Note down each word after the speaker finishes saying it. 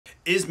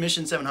Is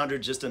Mission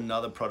 700 just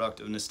another product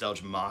of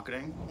nostalgia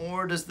marketing,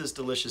 or does this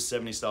delicious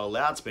 70s style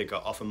loudspeaker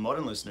offer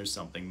modern listeners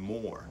something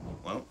more?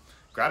 Well,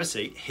 grab a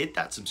seat, hit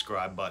that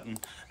subscribe button,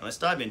 and let's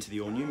dive into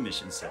the all-new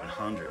Mission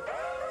 700.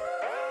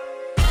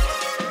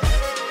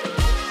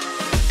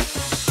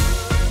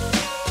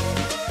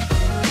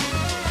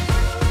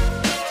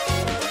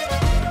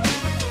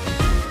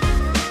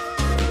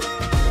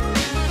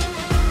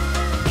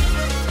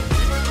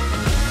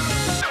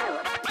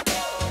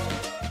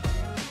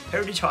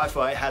 Heritage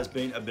hi-fi has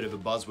been a bit of a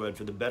buzzword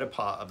for the better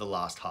part of the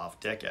last half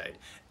decade,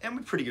 and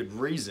with pretty good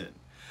reason.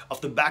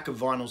 Off the back of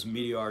vinyl's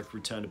meteoric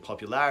return to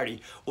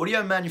popularity,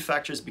 audio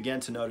manufacturers began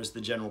to notice the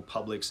general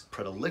public's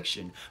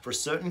predilection for a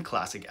certain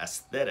classic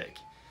aesthetic.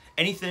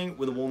 Anything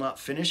with a walnut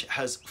finish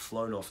has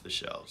flown off the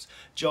shelves.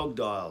 Jog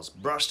dials,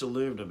 brushed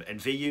aluminum,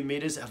 and VU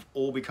meters have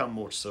all become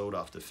more sought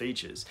after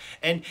features.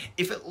 And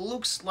if it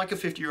looks like a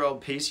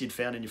 50-year-old piece you'd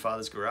found in your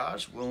father's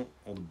garage, well,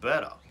 all the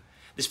better.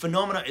 This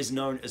phenomena is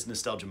known as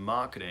nostalgia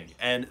marketing,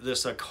 and the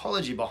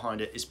psychology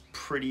behind it is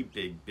pretty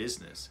big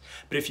business.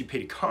 But if you're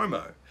Peter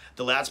Como,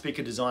 the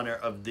loudspeaker designer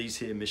of these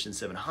here Mission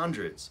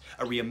 700s,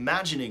 a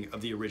reimagining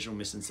of the original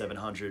Mission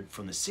 700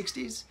 from the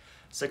 60s,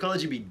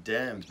 psychology be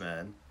damned,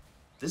 man.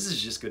 This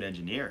is just good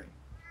engineering.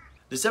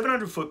 The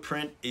 700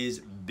 footprint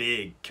is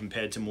big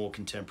compared to more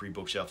contemporary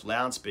bookshelf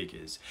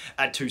loudspeakers.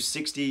 At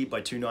 260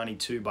 by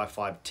 292 by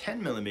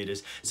 510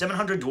 millimeters,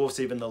 700 dwarfs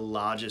even the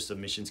largest of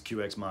Mission's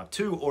QX Mark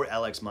II or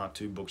LX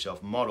Mark II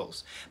bookshelf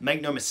models.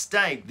 Make no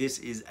mistake, this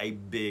is a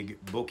big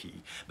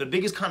bookie. But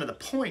big is kind of the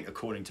point,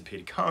 according to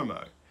Peter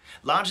Como.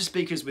 Larger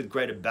speakers with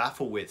greater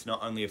baffle width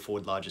not only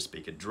afford larger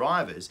speaker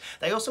drivers,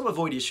 they also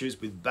avoid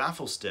issues with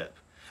baffle step.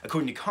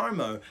 According to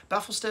Como,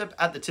 baffle step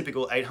at the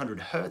typical 800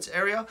 Hz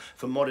area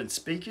for modern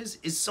speakers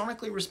is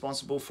sonically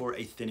responsible for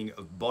a thinning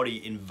of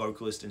body in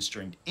vocalist and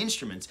stringed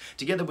instruments,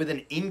 together with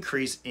an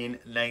increase in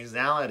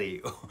nasality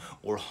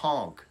or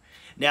honk.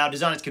 Now,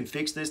 designers can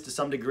fix this to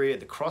some degree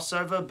at the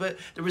crossover, but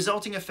the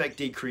resulting effect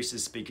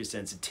decreases speaker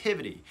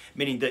sensitivity,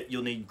 meaning that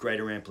you'll need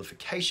greater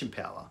amplification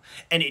power,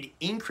 and it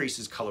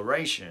increases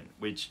coloration,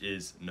 which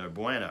is no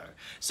bueno.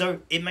 So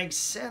it makes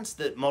sense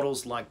that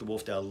models like the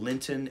Wharfedale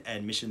Linton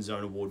and Mission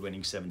Zone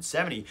award-winning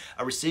 770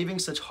 are receiving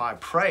such high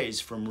praise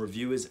from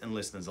reviewers and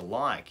listeners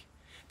alike.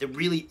 There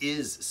really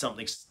is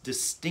something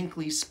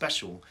distinctly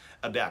special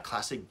about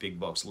classic big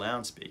box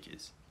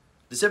loudspeakers.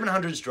 The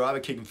 700's driver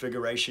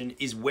configuration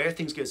is where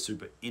things get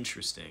super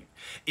interesting.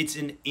 It's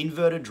an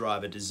inverted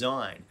driver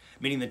design,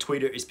 meaning the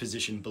tweeter is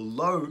positioned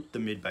below the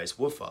mid-bass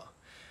woofer.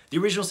 The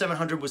original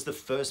 700 was the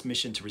first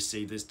Mission to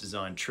receive this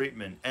design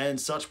treatment, and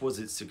such was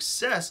its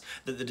success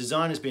that the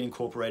design has been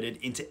incorporated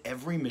into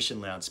every Mission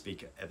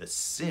loudspeaker ever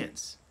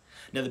since.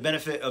 Now, the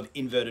benefit of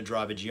inverted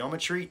driver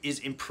geometry is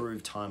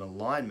improved time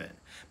alignment.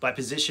 By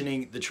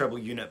positioning the treble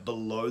unit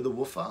below the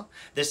woofer,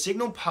 the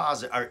signal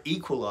paths are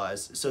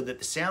equalized so that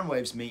the sound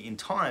waves meet in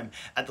time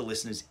at the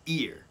listener's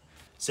ear.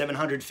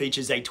 700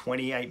 features a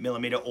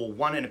 28mm or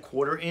 1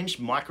 1/4 inch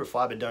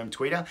microfiber dome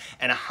tweeter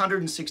and a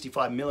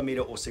 165mm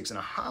or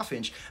 6.5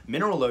 inch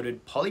mineral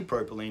loaded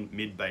polypropylene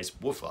mid-bass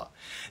woofer.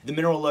 The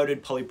mineral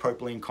loaded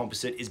polypropylene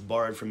composite is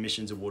borrowed from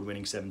Mission's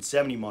award-winning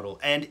 770 model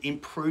and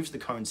improves the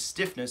cone's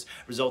stiffness,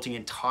 resulting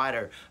in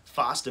tighter,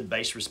 faster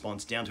bass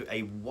response down to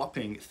a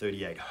whopping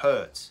 38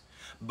 Hz.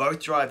 Both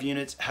drive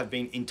units have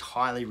been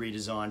entirely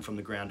redesigned from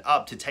the ground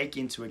up to take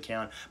into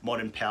account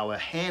modern power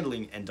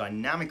handling and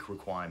dynamic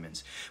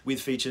requirements,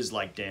 with features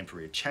like damped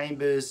rear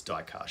chambers,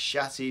 die-cast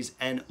chassis,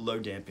 and low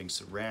damping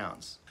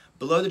surrounds.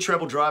 Below the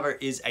treble driver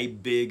is a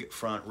big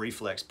front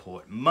reflex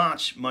port,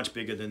 much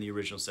bigger than the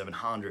original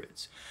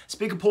 700s.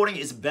 Speaker porting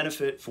is a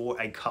benefit for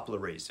a couple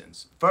of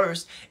reasons.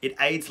 First, it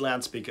aids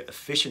loudspeaker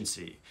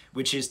efficiency,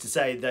 which is to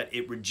say that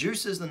it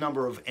reduces the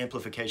number of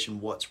amplification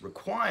watts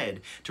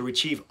required to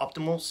achieve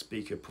optimal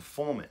speaker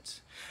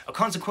performance. A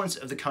consequence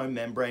of the cone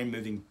membrane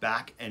moving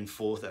back and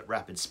forth at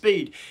rapid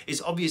speed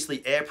is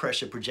obviously air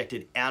pressure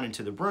projected out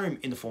into the room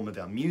in the form of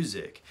our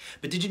music.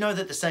 But did you know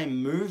that the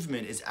same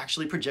movement is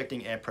actually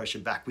projecting air pressure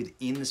back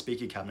within the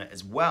speaker cabinet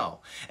as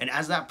well? And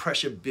as that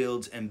pressure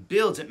builds and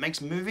builds, it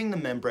makes moving the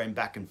membrane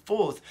back and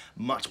forth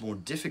much more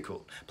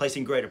difficult,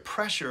 placing greater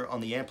pressure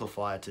on the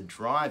amplifier to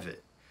drive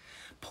it.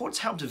 Ports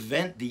help to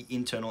vent the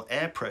internal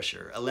air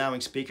pressure,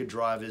 allowing speaker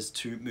drivers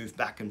to move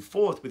back and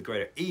forth with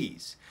greater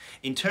ease,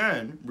 in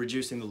turn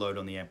reducing the load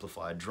on the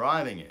amplifier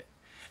driving it.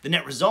 The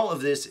net result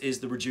of this is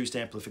the reduced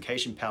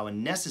amplification power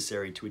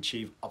necessary to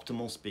achieve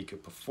optimal speaker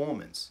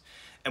performance.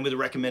 And with a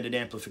recommended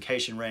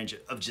amplification range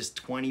of just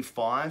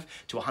 25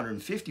 to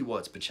 150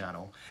 watts per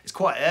channel, it's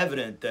quite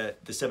evident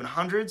that the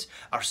 700s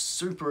are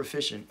super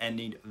efficient and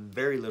need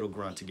very little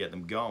grunt to get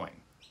them going.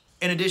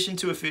 In addition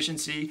to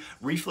efficiency,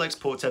 reflex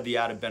ports have the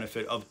added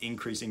benefit of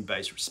increasing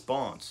bass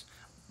response.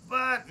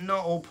 But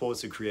not all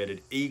ports are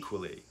created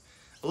equally.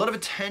 A lot of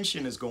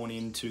attention has gone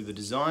into the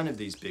design of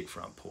these big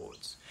front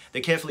ports.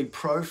 They're carefully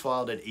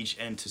profiled at each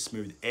end to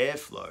smooth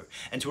airflow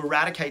and to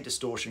eradicate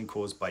distortion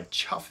caused by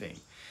chuffing.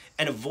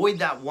 and avoid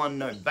that one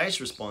note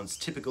bass response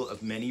typical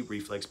of many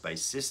reflex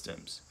based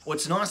systems.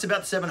 What's nice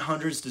about the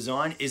 700's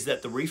design is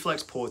that the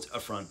reflex ports are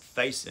front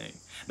facing,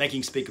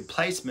 making speaker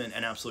placement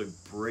an absolute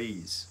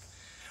breeze.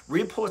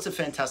 Rear ports are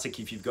fantastic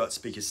if you've got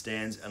speaker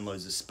stands and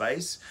loads of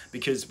space,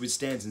 because with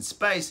stands and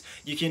space,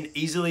 you can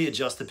easily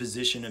adjust the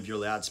position of your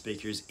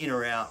loudspeakers in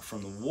or out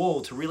from the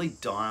wall to really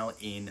dial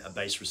in a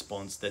bass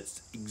response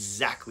that's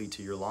exactly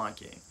to your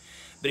liking.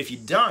 But if you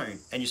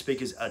don't, and your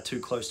speakers are too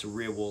close to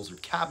rear walls or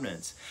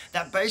cabinets,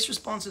 that bass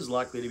response is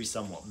likely to be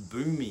somewhat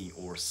boomy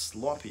or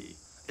sloppy.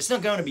 It's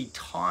not going to be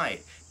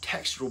tight,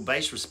 textural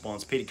bass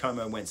response Peter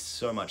Como went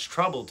so much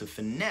trouble to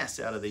finesse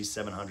out of these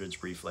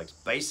 700's reflex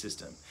bass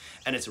system.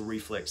 And it's a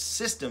reflex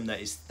system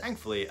that is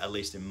thankfully, at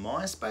least in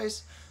my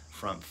space,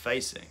 front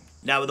facing.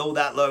 Now with all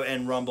that low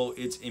end rumble,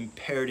 it's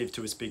imperative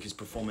to a speaker's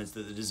performance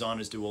that the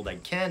designers do all they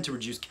can to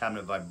reduce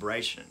cabinet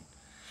vibration.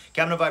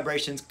 Cabinet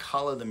vibrations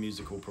color the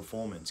musical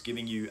performance,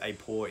 giving you a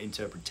poor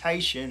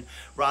interpretation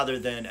rather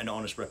than an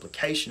honest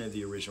replication of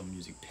the original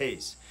music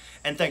piece.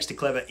 And thanks to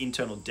clever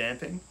internal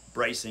damping,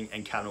 bracing,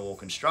 and cabinet wall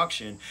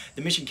construction,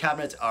 the Mission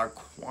cabinets are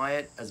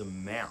quiet as a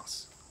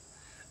mouse.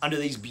 Under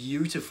these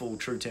beautiful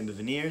true timber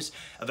veneers,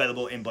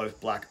 available in both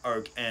black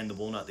oak and the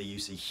walnut that you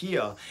see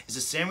here, is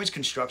a sandwich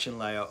construction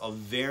layer of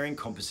varying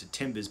composite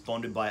timbers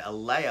bonded by a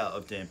layer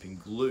of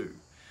damping glue.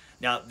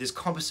 Now, this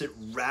composite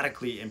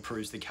radically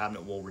improves the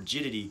cabinet wall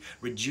rigidity,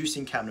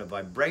 reducing cabinet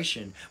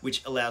vibration,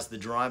 which allows the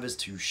drivers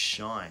to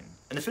shine.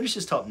 And the finish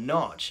is top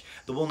notch.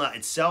 The walnut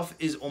itself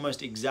is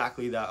almost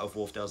exactly that of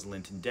Wharfedale's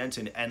Linton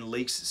Denton and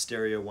Leek's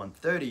Stereo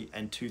 130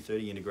 and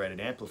 230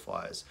 integrated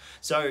amplifiers.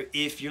 So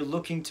if you're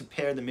looking to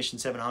pair the Mission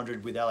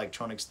 700 with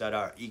electronics that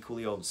are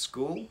equally old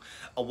school,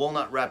 a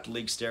walnut wrapped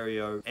Leek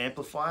Stereo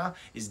amplifier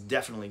is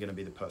definitely going to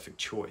be the perfect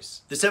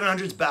choice. The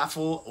 700's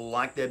baffle,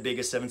 like their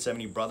bigger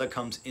 770 brother,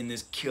 comes in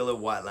this killer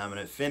white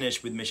laminate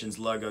finish with Mission's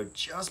logo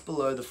just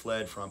below the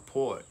flared front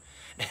port.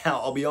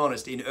 Now, I'll be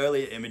honest, in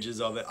earlier images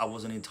of it, I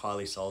wasn't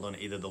entirely sold on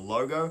either the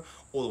logo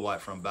or the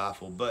white front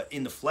baffle, but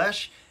in the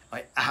flesh,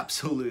 I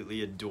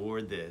absolutely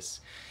adore this.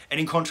 And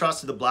in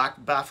contrast to the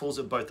black baffles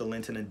of both the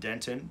Linton and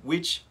Denton,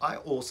 which I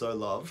also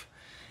love,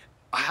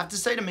 I have to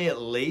say, to me at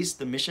least,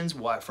 the Mission's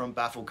white front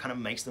baffle kind of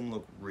makes them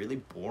look really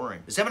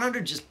boring. The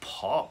 700 just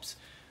pops.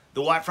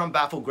 The white front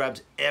baffle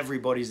grabs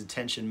everybody's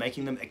attention,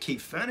 making them a key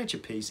furniture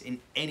piece in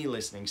any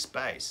listening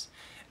space.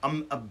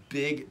 I'm a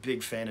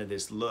big fan of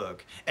this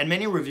look, and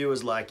many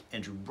reviewers like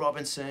Andrew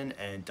Robinson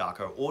and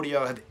Darko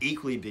Audio have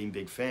equally been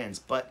big fans,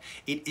 but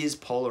it is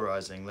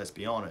polarizing, let's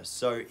be honest.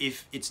 So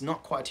if it's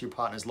not quite to your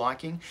partner's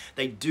liking,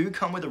 they do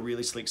come with a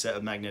really slick set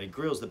of magnetic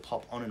grills that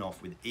pop on and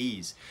off with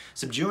ease,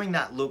 subduing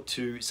that look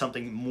to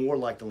something more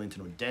like the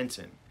Linton or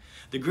Denton.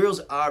 The grills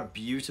are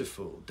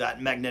beautiful.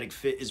 That magnetic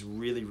fit is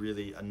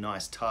really a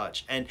nice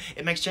touch, and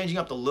it makes changing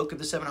up the look of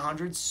the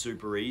 700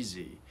 super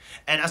easy.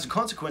 And as a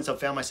consequence, I've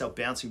found myself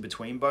bouncing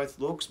between both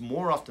looks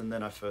more often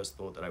than I first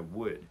thought that I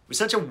would. With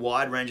such a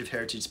wide range of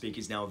heritage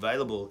speakers now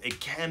available, it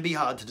can be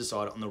hard to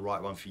decide on the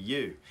right one for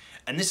you.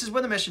 And this is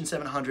where the Mission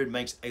 700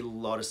 makes a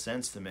lot of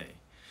sense to me.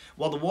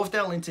 While the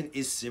Wharfedale Linton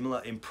is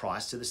similar in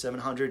price to the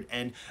 700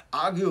 and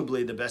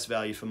arguably the best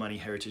value for money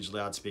heritage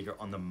loudspeaker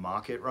on the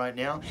market right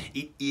now,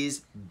 it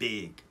is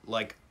big,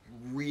 like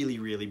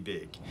really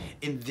big.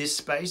 In this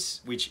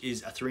space, which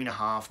is a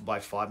 3.5 by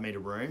 5 meter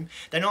room,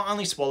 they not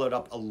only swallowed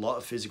up a lot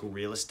of physical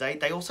real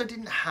estate, they also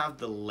didn't have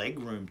the leg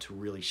room to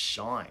really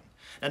shine.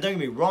 Now don't get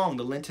me wrong,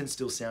 the Linton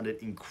still sounded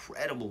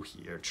incredible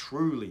here,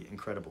 truly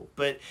incredible,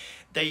 but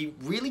they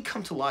really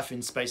come to life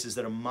in spaces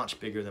that are much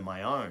bigger than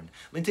my own.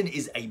 Linton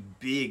is a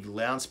big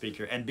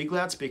loudspeaker, and big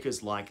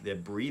loudspeakers like their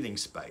breathing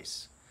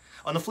space.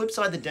 On the flip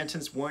side, the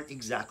Dentons weren't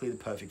exactly the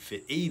perfect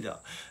fit either.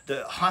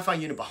 The hi-fi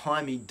unit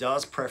behind me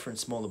does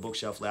preference smaller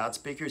bookshelf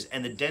loudspeakers,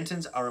 and the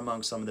Dentons are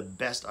among some of the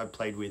best I've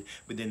played with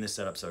within the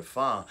setup so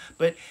far.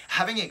 But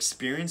having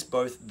experienced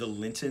both the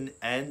Linton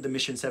and the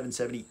Mission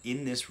 770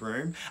 in this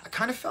room, I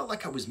kind of felt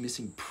like I was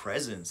missing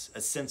presence,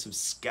 a sense of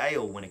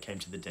scale when it came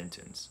to the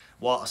Dentons.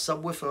 While a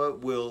subwoofer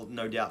will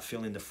no doubt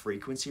fill in the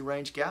frequency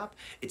range gap,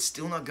 it's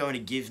still not going to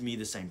give me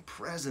the same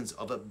presence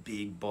of a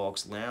big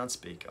box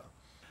loudspeaker.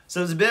 So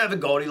there's a bit of a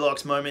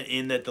Goldilocks moment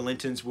in that the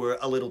Lintons were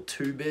a little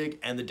too big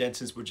and the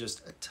Dentons were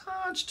just a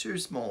touch too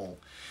small.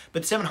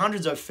 But the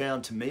 700s I've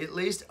found, to me at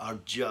least, are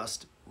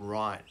just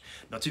right.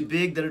 Not too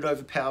big that it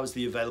overpowers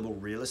the available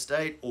real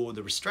estate or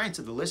the restraints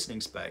of the listening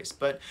space,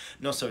 but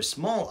not so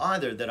small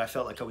either that I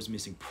felt like I was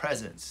missing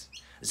presence.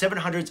 The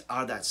 700s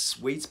are that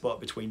sweet spot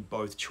between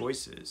both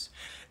choices.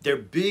 They're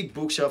big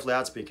bookshelf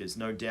loudspeakers,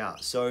 no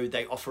doubt, so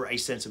they offer a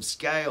sense of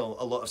scale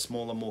a lot of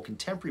smaller, more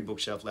contemporary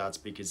bookshelf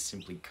loudspeakers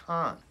simply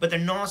can't. But they're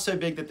not so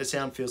big that the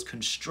sound feels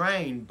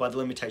constrained by the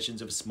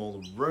limitations of a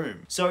smaller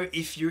room. So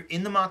if you're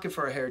in the market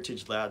for a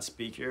heritage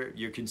loudspeaker,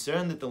 you're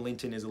concerned that the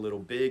Linton is a little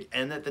big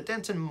and that the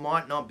Denton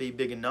might not be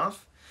big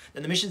enough,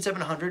 then the Mission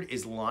 700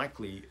 is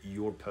likely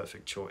your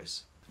perfect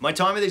choice. My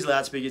time with these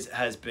loudspeakers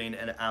has been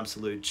an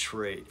absolute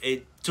treat.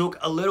 It took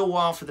a little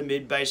while for the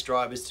mid-bass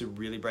drivers to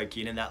really break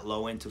in and that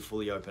low end to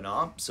fully open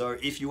up. So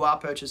if you are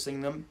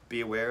purchasing them, be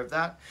aware of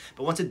that.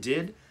 But once it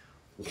did,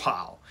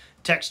 Wow.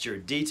 Texture,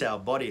 detail,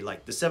 body,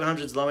 like the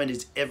 700's low end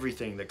is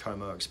everything that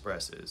Como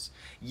expresses.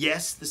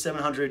 Yes, the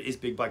 700 is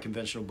big by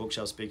conventional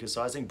bookshelf speaker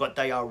sizing, but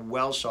they are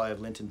well shy of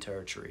Linton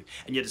territory.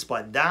 And yet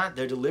despite that,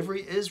 their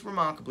delivery is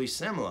remarkably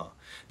similar.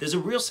 There's a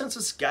real sense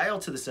of scale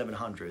to the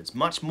 700s,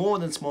 much more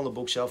than smaller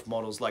bookshelf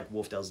models like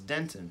Wharfedale's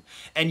Denton.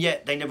 And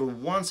yet they never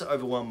once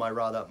overwhelmed my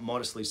rather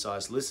modestly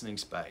sized listening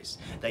space.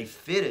 They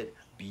fit it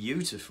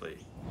beautifully.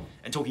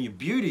 And talking of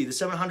beauty, the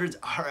 700s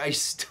are a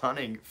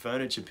stunning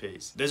furniture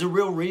piece. There's a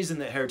real reason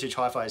that Heritage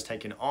Hi-Fi has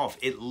taken off.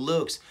 It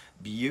looks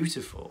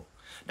beautiful.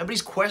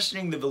 Nobody's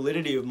questioning the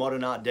validity of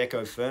modern Art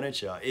Deco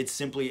furniture. It's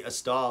simply a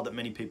style that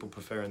many people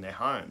prefer in their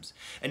homes.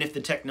 And if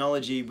the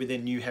technology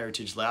within new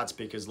Heritage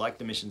loudspeakers like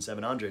the Mission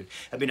 700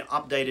 have been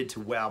updated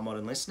to wow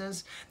modern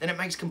listeners, then it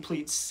makes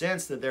complete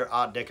sense that their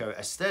Art Deco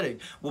aesthetic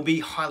will be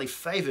highly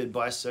favored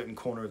by a certain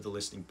corner of the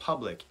listening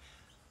public,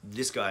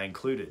 this guy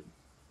included.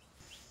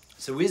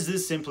 So is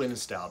this simply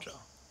nostalgia?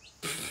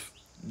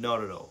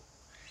 Not at all.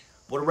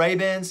 What do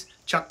Ray-Bans,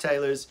 Chuck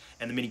Taylors,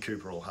 and the Mini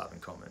Cooper all have in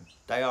common?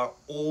 They are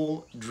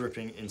all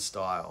dripping in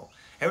style.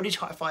 Heritage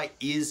Hi-Fi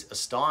is a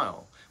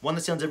style, one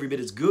that sounds every bit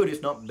as good,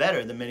 if not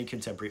better, than many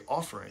contemporary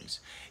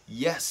offerings.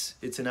 Yes,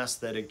 it's an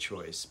aesthetic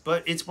choice,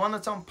 but it's one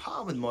that's on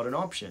par with modern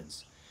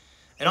options.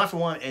 And I, for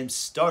one, am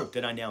stoked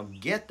that I now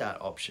get that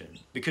option,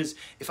 because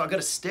if I got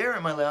to stare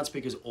at my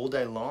loudspeakers all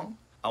day long,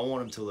 I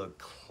want them to look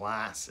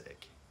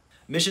classic.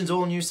 Mission's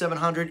all-new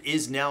 700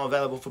 is now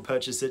available for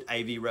purchase at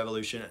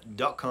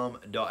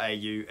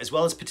avrevolution.com.au, as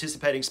well as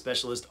participating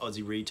specialist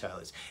Aussie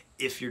retailers,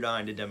 if you're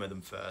dying to demo them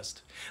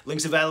first.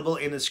 Links available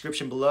in the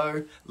description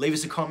below. Leave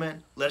us a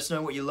comment, let us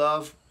know what you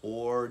love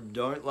or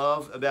don't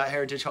love about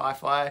Heritage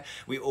Hi-Fi.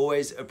 We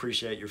always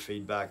appreciate your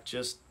feedback.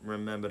 Just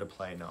remember to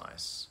play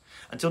nice.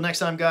 Until next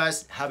time,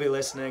 guys, happy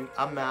listening.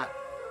 I'm Matt.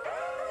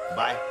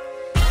 Bye.